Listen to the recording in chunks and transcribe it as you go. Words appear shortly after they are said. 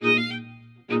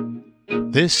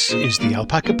This is the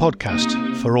Alpaca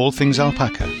Podcast for all things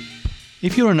alpaca.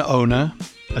 If you're an owner,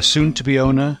 a soon-to-be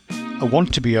owner, a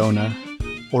want-to-be owner,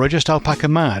 or are just alpaca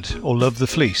mad or love the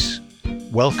fleece,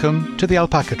 welcome to the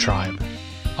Alpaca Tribe.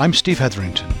 I'm Steve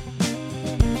Hetherington.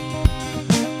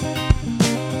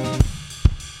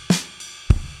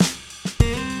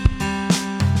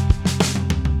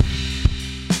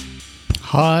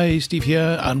 Hi, Steve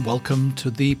here, and welcome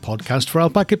to the podcast for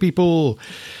alpaca people.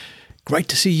 Great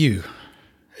to see you.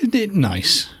 Isn't it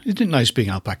nice? Isn't it nice being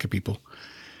alpaca people?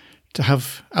 To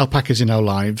have alpacas in our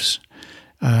lives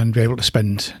and be able to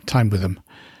spend time with them.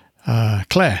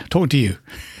 Claire, talking to you.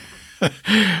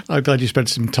 I'm glad you spent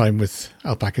some time with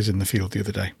alpacas in the field the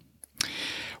other day.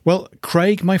 Well,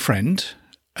 Craig, my friend,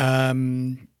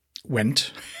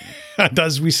 went. And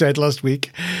as we said last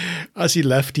week, as he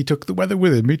left, he took the weather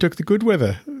with him. He took the good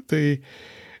weather. The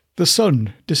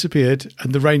sun disappeared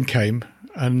and the rain came,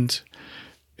 and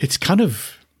it's kind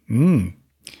of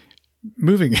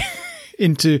moving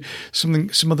into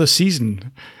some other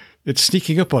season. It's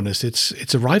sneaking up on us.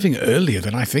 It's arriving earlier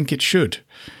than I think it should.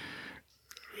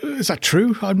 Is that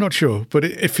true? I'm not sure, but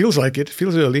it feels like it. It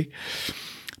feels early.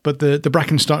 But the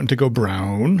bracken's starting to go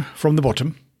brown from the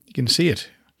bottom. You can see it.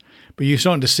 But you're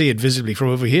starting to see it visibly from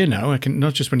over here now. I can,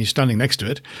 not just when you're standing next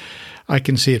to it. I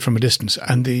can see it from a distance.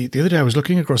 And the other day I was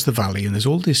looking across the valley, and there's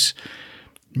all this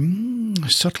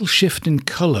subtle shift in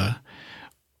colour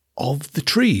of the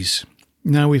trees.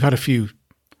 Now, we've had a few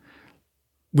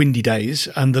windy days,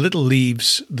 and the little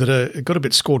leaves that got a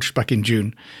bit scorched back in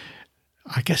June,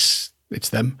 I guess it's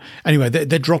them. Anyway,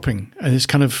 they're dropping, and it's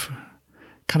kind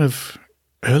of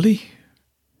early.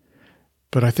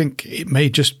 But I think it may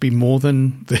just be more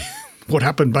than what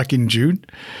happened back in June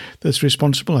that's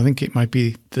responsible. I think it might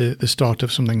be the start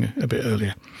of something a bit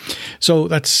earlier. So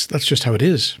that's just how it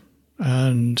is.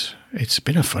 And it's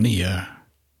been a funny year.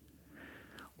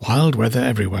 Wild weather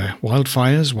everywhere.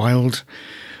 Wildfires, wild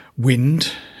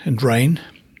wind and rain.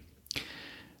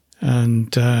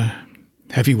 And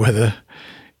heavy weather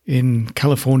in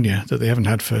California that they haven't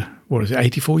had for,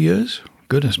 84 years?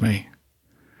 Goodness me.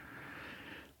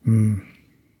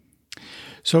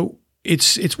 So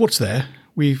it's what's there.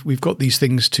 We've got these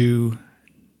things to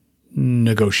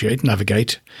negotiate,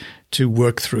 navigate, to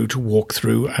work through, to walk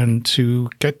through, and to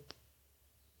get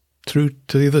through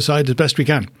to the other side as best we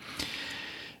can.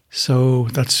 So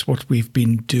that's what we've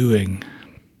been doing.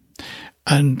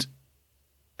 And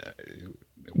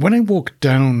when I walk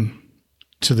down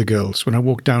to the girls, when I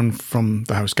walk down from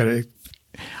the house, I'm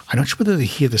not sure whether they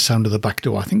hear the sound of the back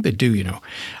door. I think they do,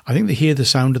 I think they hear the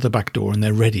sound of the back door and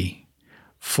they're ready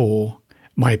for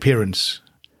my appearance.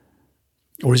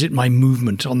 Or is it my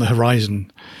movement on the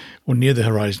horizon or near the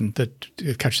horizon that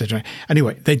catches their eye?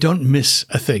 Anyway, they don't miss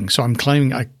a thing. So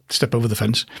I step over the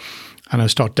fence and I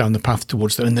start down the path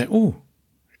towards them, and they're,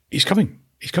 he's coming.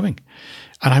 And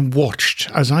I'm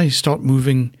watched. As I start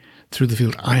moving through the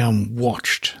field, I am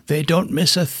watched. They don't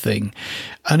miss a thing.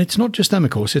 And it's not just them,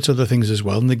 of course, it's other things as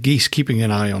well. And the geese keeping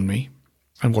an eye on me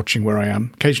and watching where I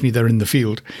am. Occasionally they're in the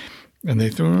field and they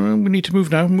thought, we need to move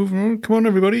now. Move, come on,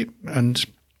 everybody. And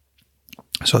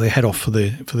so they head off for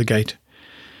the gate.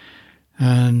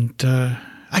 And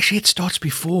actually it starts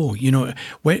before,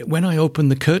 when I open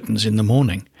the curtains in the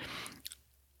morning,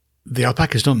 the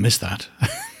alpacas don't miss that.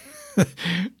 I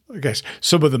guess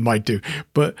some of them might do,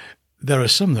 but there are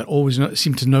some that always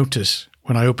seem to notice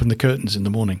when I open the curtains in the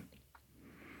morning.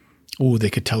 Oh, they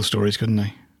could tell stories, couldn't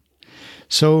they?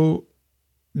 So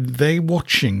they're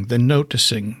watching, they're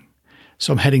noticing.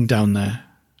 So I'm heading down there,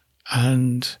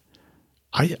 and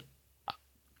I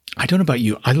don't know about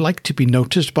you. I like to be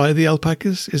noticed by the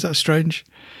alpacas. Is that strange?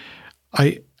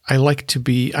 I like to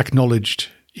be acknowledged,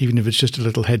 even if it's just a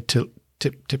little head tip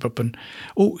up, and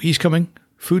he's coming.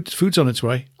 Food's on its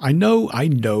way. I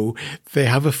know. They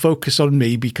have a focus on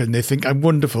me because they think I'm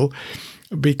wonderful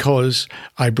because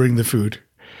I bring the food.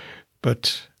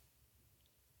 But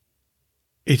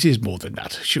it is more than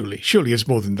that, surely. Surely it's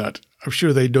more than that. I'm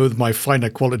sure they know my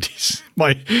finer qualities,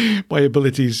 my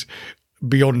abilities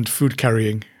beyond food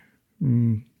carrying.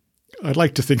 I'd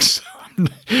like to think so.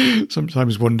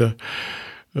 Sometimes wonder.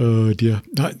 Oh, dear.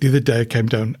 The other day I came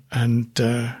down and...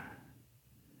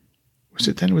 was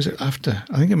it then or was it after?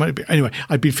 I think it might have been. Anyway,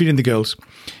 I'd been feeding the girls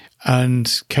and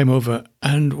came over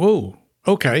and, whoa,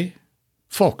 okay,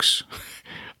 fox.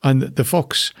 And the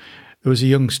fox, there was a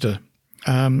youngster.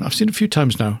 I've seen a few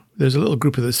times now. There's a little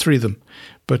group there's three of them,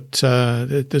 but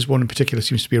there's one in particular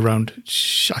seems to be around.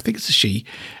 I think it's a she,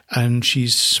 and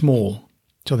she's small,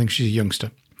 so I think she's a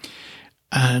youngster.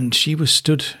 And she was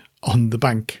stood on the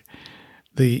bank.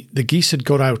 The geese had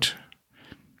got out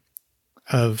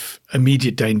of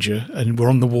immediate danger and we're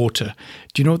on the water,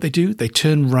 do you know what they do? They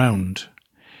turn round.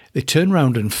 They turn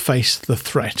round and face the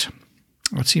threat.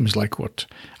 That seems like what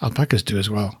alpacas do as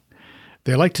well.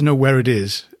 They like to know where it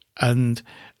is, and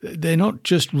they're not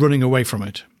just running away from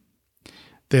it.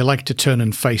 They like to turn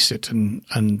and face it,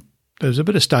 and there's a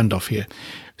bit of standoff here.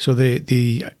 So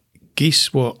the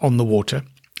geese were on the water,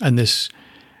 and this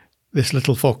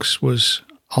little fox was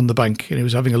on the bank, and he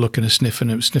was having a look and a sniff,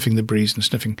 and it was sniffing the breeze and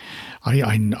sniffing.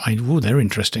 Oh, they're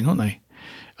interesting, aren't they?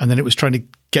 And then it was trying to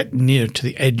get near to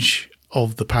the edge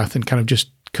of the path and kind of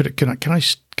just can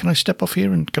I step off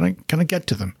here and can I get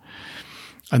to them?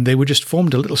 And they were just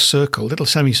formed a little circle, little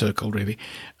semicircle really,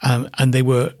 and they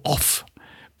were off,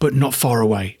 but not far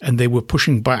away, and they were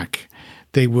pushing back.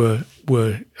 They were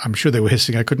I'm sure they were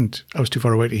hissing. I was too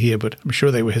far away to hear, but I'm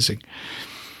sure they were hissing.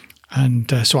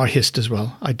 And so I hissed as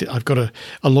well. I've got a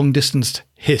long-distance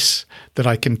hiss that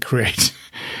I can create.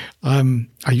 I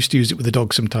used to use it with the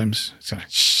dog sometimes. So,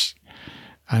 shh.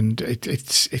 And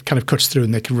it kind of cuts through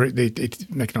and they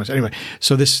make noise. Anyway,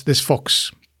 so this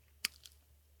fox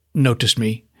noticed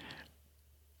me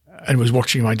and was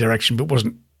watching my direction but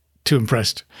wasn't too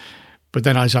impressed. But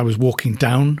then as I was walking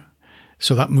down,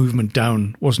 so that movement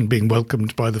down wasn't being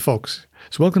welcomed by the fox.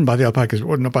 It's welcomed by the alpacas,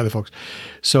 but not by the fox.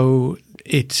 So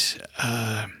it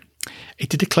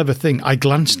did a clever thing. I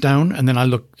glanced down and then I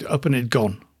looked up and it had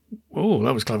gone. Oh,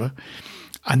 that was clever.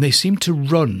 And they seem to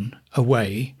run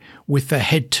away with their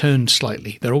head turned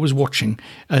slightly. They're always watching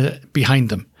behind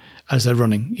them as they're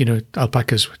running. You know,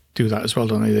 alpacas do that as well,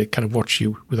 don't they? They kind of watch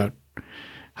you without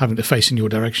having to face in your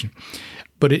direction.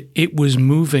 But it was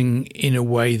moving in a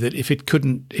way that if it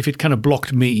kind of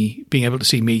blocked me, being able to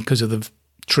see me because of the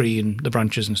tree and the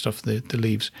branches and stuff, the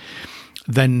leaves,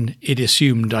 then it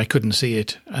assumed I couldn't see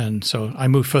it. And so I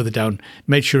moved further down,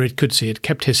 made sure it could see it,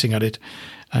 kept hissing at it,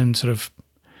 and sort of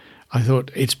I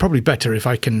thought it's probably better if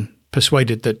I can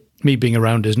persuade it that me being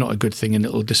around is not a good thing and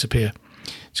it'll disappear.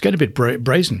 It's getting a bit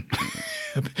brazen,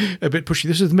 a bit pushy.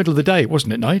 This is the middle of the day,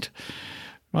 wasn't it, night?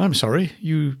 I'm sorry.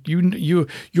 You're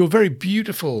very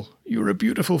beautiful. You're a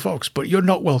beautiful fox, but you're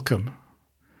not welcome.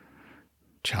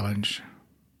 Challenge.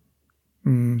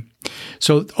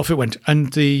 So off it went,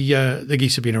 and the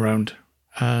geese have been around,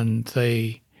 and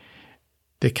they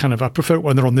kind of, I prefer it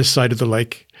when they're on this side of the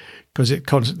lake because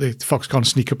the fox can't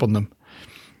sneak up on them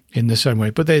in the same way.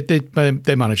 But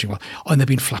they're managing well. Oh, and they've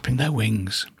been flapping their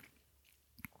wings.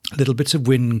 Little bits of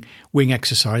wing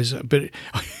exercise. But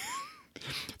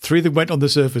 3 of them went on the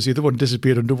surface. The other one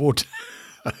disappeared underwater.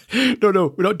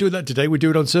 No, we're not doing that today. We're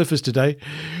doing it on surface today.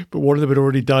 But one of them had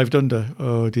already dived under.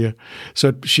 Oh, dear. So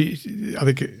I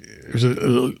think it was a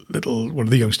little one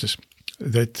of the youngsters.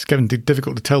 It's getting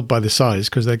difficult to tell by the size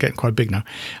because they're getting quite big now.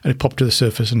 And it popped to the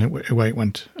surface and away it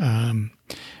went. And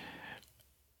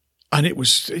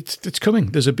it's coming.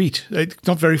 There's a beat. It's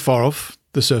not very far off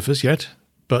the surface yet,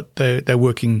 but they're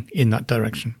working in that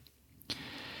direction.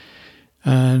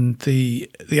 And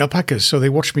the alpacas, so they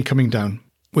watch me coming down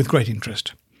with great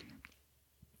interest.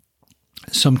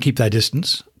 Some keep their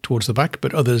distance towards the back,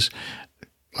 but others,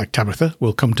 like Tabitha,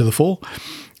 will come to the fore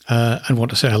and want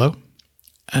to say hello.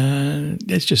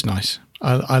 And it's just nice.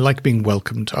 I like being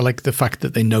welcomed. I like the fact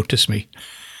that they notice me.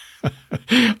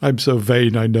 I'm so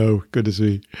vain, I know. Goodness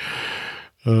me.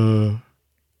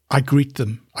 I greet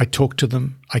them. I talk to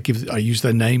them. I use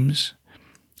their names.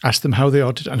 Ask them how they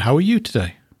are today. And how are you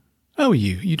today? How are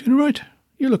you? You doing all right?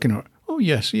 You're looking all right. Oh,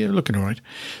 yes, you're looking all right.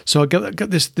 So I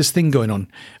got this thing going on.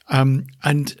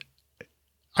 And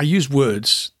I use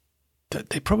words that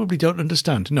they probably don't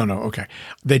understand. No, okay.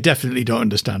 They definitely don't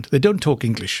understand. They don't talk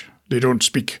English. They don't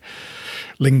speak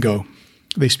lingo.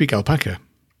 They speak alpaca.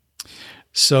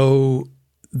 So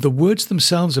the words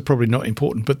themselves are probably not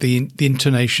important, but the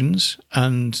intonations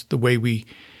and the way we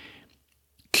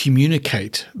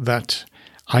communicate that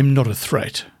I'm not a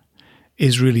threat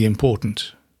is really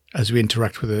important as we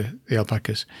interact with the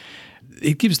alpacas.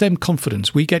 It gives them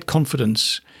confidence. We get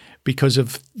confidence because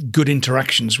of good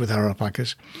interactions with our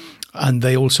alpacas, and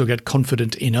they also get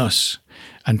confident in us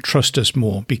and trust us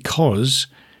more because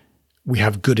we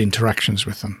have good interactions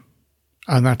with them.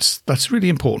 And that's really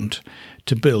important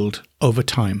to build over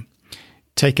time.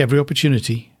 Take every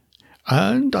opportunity,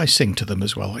 and I sing to them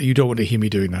as well. You don't want to hear me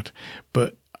doing that,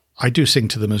 but I do sing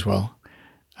to them as well.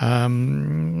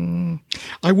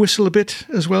 I whistle a bit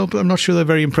as well, but I'm not sure they're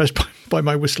very impressed by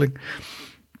my whistling.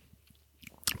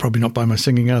 Probably not by my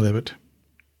singing either, but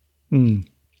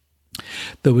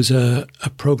there was a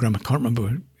program, I can't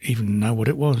remember even now what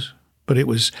it was, but it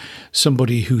was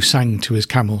somebody who sang to his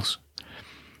camels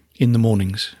in the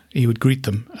mornings. He would greet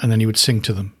them and then he would sing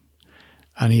to them.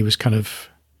 And he was kind of,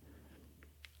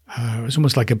 it was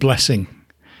almost like a blessing,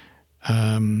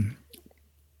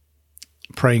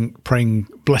 praying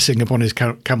blessing upon his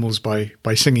camels by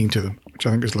singing to them, which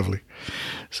I think is lovely.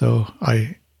 So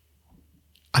I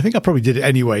think I probably did it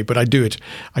anyway, but I do it.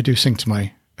 I do sing to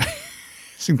my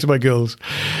sing to my girls.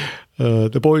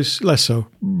 The boys less so.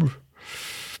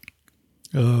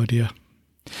 Oh dear.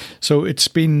 So it's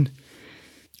been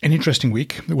an interesting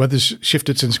week. The weather's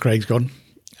shifted since Craig's gone,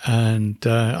 and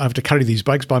I have to carry these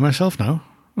bags by myself now.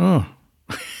 Oh,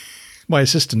 my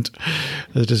assistant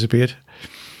has disappeared.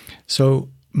 So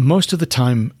most of the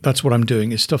time, that's what I'm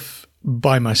doing, is stuff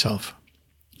by myself.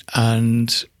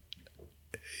 And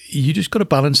you just got to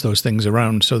balance those things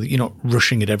around so that you're not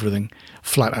rushing at everything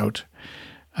flat out,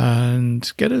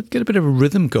 and get a bit of a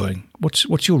rhythm going.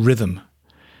 What's your rhythm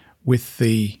with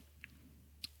the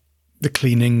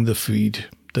cleaning, the feed,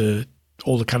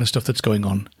 all the kind of stuff that's going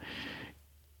on?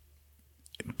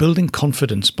 Building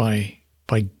confidence by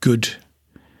good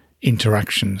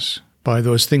interactions, by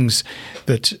those things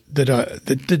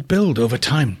that build over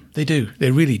time. They do.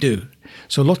 They really do.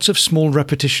 So lots of small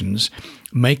repetitions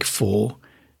make for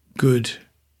good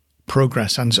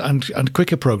progress and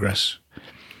quicker progress,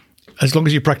 as long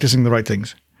as you're practicing the right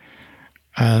things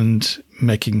and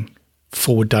making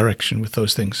forward direction with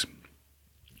those things.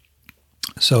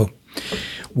 So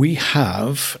we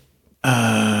have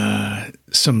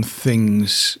some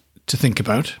things to think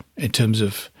about in terms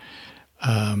of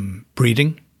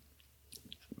breeding,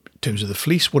 in terms of the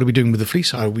fleece. What are we doing with the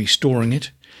fleece? Are we storing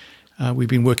it? We've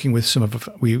been working with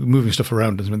we're moving stuff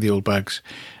around in some of the old bags,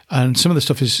 and some of the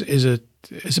stuff is a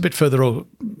bit further over.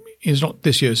 It's not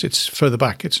this year's; it's further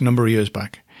back. It's a number of years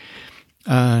back,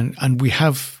 and we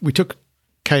took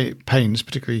pains,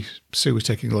 particularly Sue was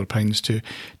taking a lot of pains to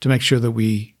make sure that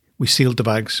we sealed the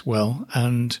bags well,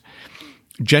 and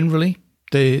generally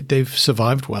they've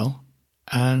survived well,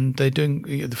 and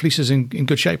the fleece is in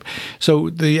good shape. So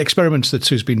the experiments that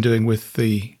Sue's been doing with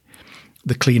the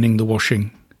cleaning, the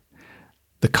washing,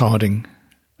 the carding,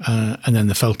 and then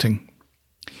the felting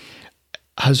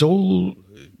has all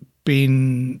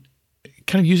been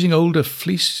kind of using older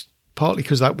fleece, partly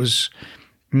because that was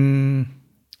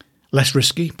less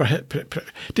risky.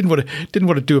 Didn't want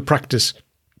to do a practice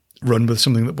run with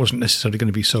something that wasn't necessarily going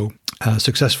to be so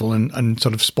successful and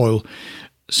sort of spoil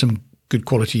some good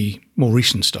quality, more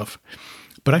recent stuff.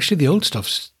 But actually the old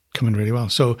stuff's coming really well.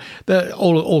 So they're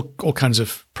all kinds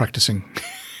of practicing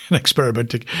and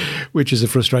experimenting, which is a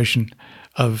frustration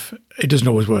of it doesn't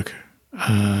always work.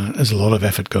 There's a lot of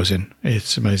effort goes in.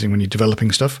 It's amazing when you're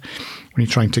developing stuff, when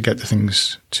you're trying to get the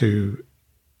things to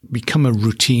become a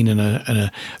routine and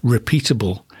a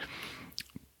repeatable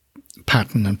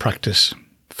pattern and practice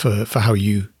for how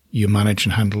you manage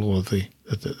and handle all of the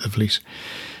fleece.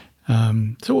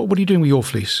 So what are you doing with your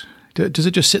fleece? Does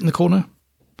it just sit in the corner?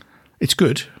 It's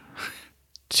good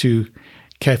to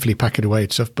carefully pack it away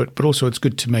and stuff, but also it's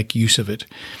good to make use of it.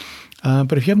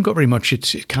 But if you haven't got very much,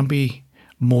 it can be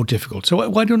more difficult. So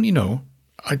why don't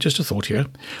just a thought here,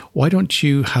 why don't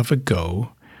you have a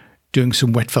go doing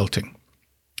some wet felting?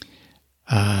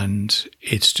 And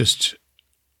it's just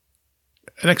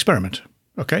an experiment,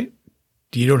 okay?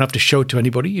 You don't have to show it to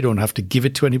anybody. You don't have to give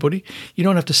it to anybody. You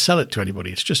don't have to sell it to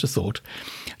anybody. It's just a thought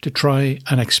to try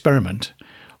an experiment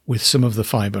with some of the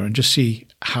fibre and just see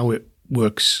how it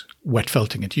works wet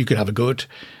felting it. You could have a go at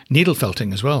needle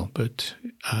felting as well, but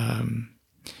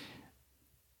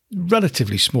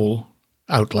relatively small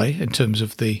outlay in terms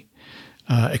of the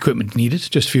equipment needed,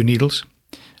 just a few needles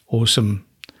or some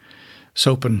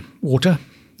soap and water.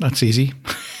 That's easy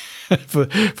for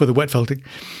the wet felting.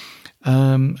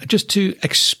 Just to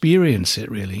experience it,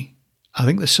 really. I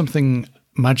think there's something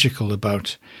magical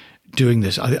about doing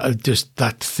this. I just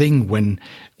that thing when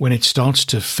it starts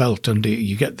to felt under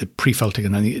you get the pre-felting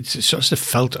and then it starts to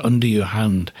felt under your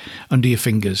hand, under your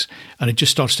fingers, and it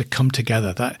just starts to come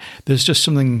together. That there's just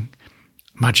something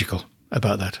magical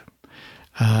about that,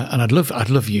 and I'd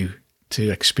love you to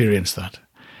experience that.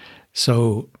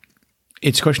 So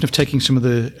it's a question of taking some of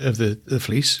the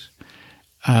fleece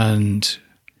and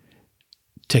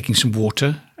taking some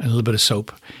water and a little bit of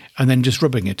soap, and then just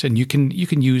rubbing it. And you can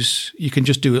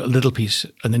just do a little piece,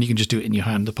 and then you can just do it in your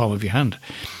hand, the palm of your hand.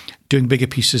 Doing bigger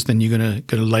pieces, then you're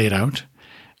gonna lay it out,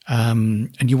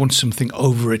 and you want something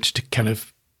over it to kind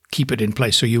of keep it in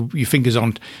place, so your fingers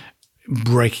aren't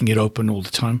breaking it open all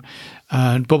the time.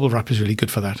 And bubble wrap is really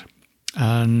good for that.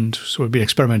 And so we've been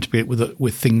experimenting a bit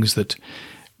with things that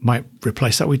might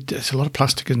replace that. It's a lot of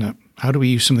plastic, isn't it? How do we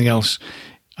use something else?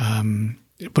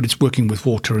 But it's working with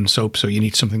water and soap, so you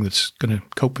need something that's going to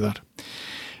cope with that.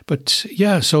 But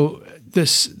yeah, so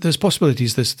there's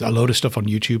possibilities. There's a load of stuff on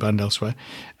YouTube and elsewhere.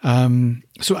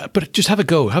 But just have a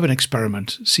go, have an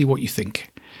experiment, see what you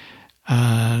think.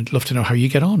 And love to know how you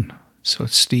get on. So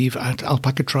it's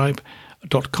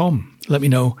steve@alpacatribe.com. Let me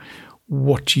know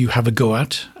what you have a go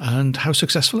at and how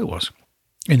successful it was.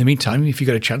 In the meantime, if you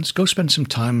get a chance, go spend some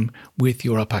time with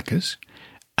your alpacas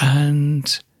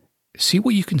and see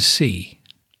what you can see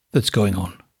that's going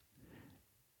on.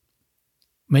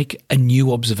 Make a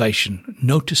new observation.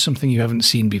 Notice something you haven't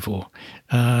seen before.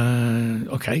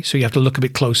 Okay, so you have to look a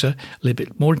bit closer, a little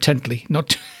bit more intently,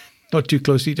 not too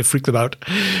closely to freak them out,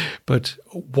 but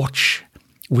watch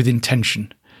with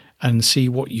intention and see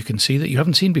what you can see that you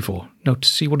haven't seen before.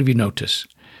 See what have you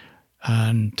noticed.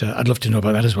 And I'd love to know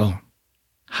about that as well.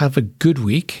 Have a good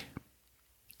week,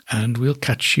 and we'll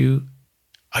catch you,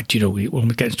 when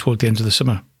we get toward the end of the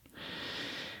summer.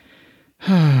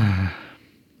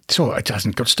 So it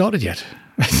hasn't got started yet.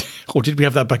 Or did we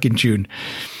have that back in June?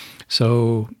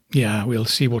 So, yeah, we'll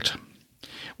see what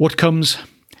comes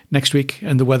next week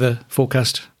and the weather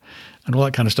forecast and all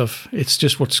that kind of stuff. It's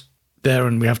just what's there,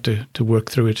 and we have to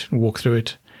work through it and walk through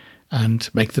it and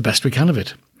make the best we can of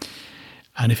it.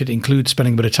 And if it includes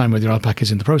spending a bit of time with your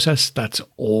alpacas in the process, that's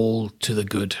all to the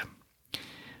good.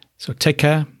 So take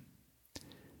care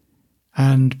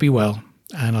and be well,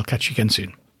 and I'll catch you again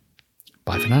soon.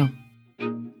 Bye for now.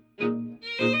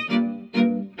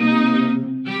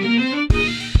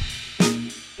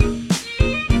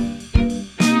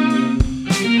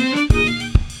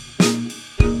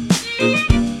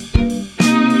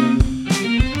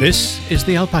 This is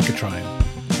the Alpaca Tribe,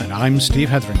 and I'm Steve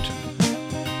Hetherington.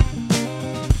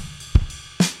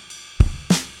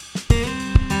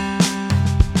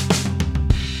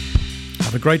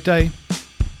 Have a great day.